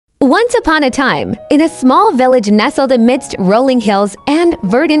Once upon a time, in a small village nestled amidst rolling hills and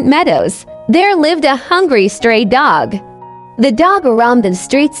verdant meadows, there lived a hungry stray dog. The dog roamed the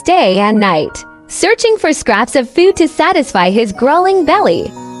streets day and night, searching for scraps of food to satisfy his growling belly.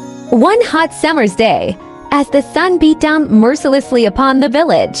 One hot summer's day, as the sun beat down mercilessly upon the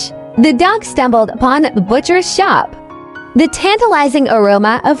village, the dog stumbled upon the butcher's shop. The tantalizing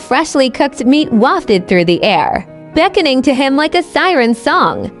aroma of freshly cooked meat wafted through the air, beckoning to him like a siren's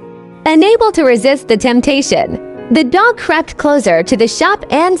song. Unable to resist the temptation, the dog crept closer to the shop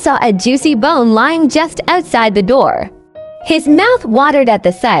and saw a juicy bone lying just outside the door. His mouth watered at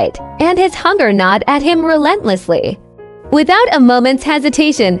the sight, and his hunger gnawed at him relentlessly. Without a moment's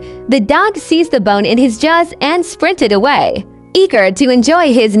hesitation, the dog seized the bone in his jaws and sprinted away, eager to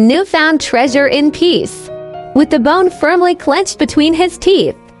enjoy his newfound treasure in peace. With the bone firmly clenched between his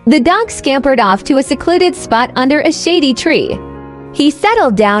teeth, the dog scampered off to a secluded spot under a shady tree. He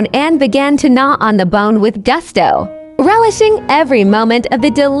settled down and began to gnaw on the bone with gusto, relishing every moment of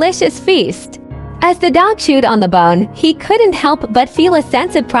the delicious feast. As the dog chewed on the bone, he couldn't help but feel a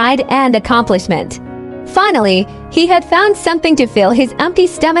sense of pride and accomplishment. Finally, he had found something to fill his empty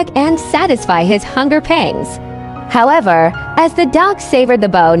stomach and satisfy his hunger pangs. However, as the dog savored the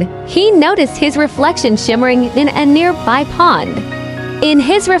bone, he noticed his reflection shimmering in a nearby pond. In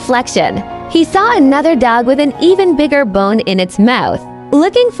his reflection, he saw another dog with an even bigger bone in its mouth,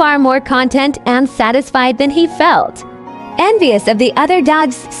 looking far more content and satisfied than he felt. Envious of the other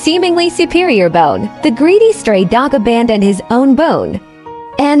dog's seemingly superior bone, the greedy stray dog abandoned his own bone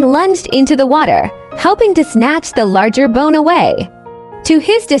and lunged into the water, hoping to snatch the larger bone away. To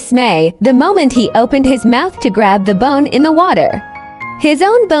his dismay, the moment he opened his mouth to grab the bone in the water, his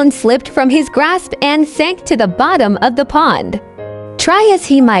own bone slipped from his grasp and sank to the bottom of the pond. Try as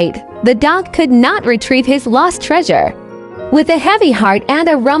he might, the dog could not retrieve his lost treasure. With a heavy heart and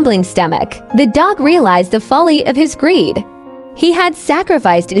a rumbling stomach, the dog realized the folly of his greed. He had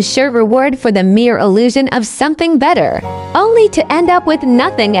sacrificed his sure reward for the mere illusion of something better, only to end up with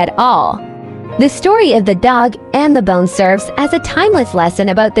nothing at all. The story of the dog and the bone serves as a timeless lesson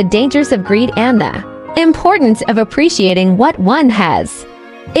about the dangers of greed and the importance of appreciating what one has.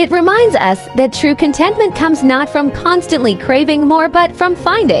 It reminds us that true contentment comes not from constantly craving more but from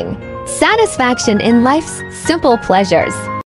finding satisfaction in life's simple pleasures.